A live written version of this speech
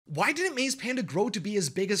Why didn't May's panda grow to be as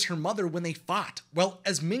big as her mother when they fought? Well,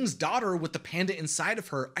 as Ming's daughter with the panda inside of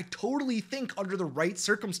her, I totally think under the right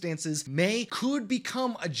circumstances, May could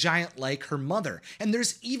become a giant like her mother. And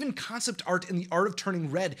there's even concept art in The Art of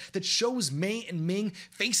Turning Red that shows May and Ming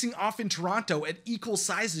facing off in Toronto at equal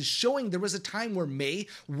sizes, showing there was a time where May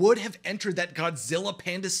would have entered that Godzilla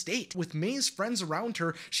panda state. With May's friends around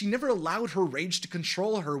her, she never allowed her rage to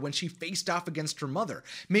control her when she faced off against her mother.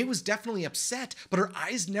 May was definitely upset, but her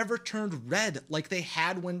eyes never turned red like they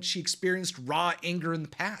had when she experienced raw anger in the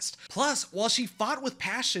past. Plus, while she fought with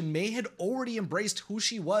passion, May had already embraced who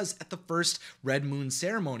she was at the first Red Moon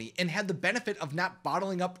ceremony and had the benefit of not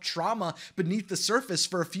bottling up trauma beneath the surface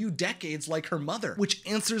for a few decades like her mother, which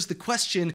answers the question,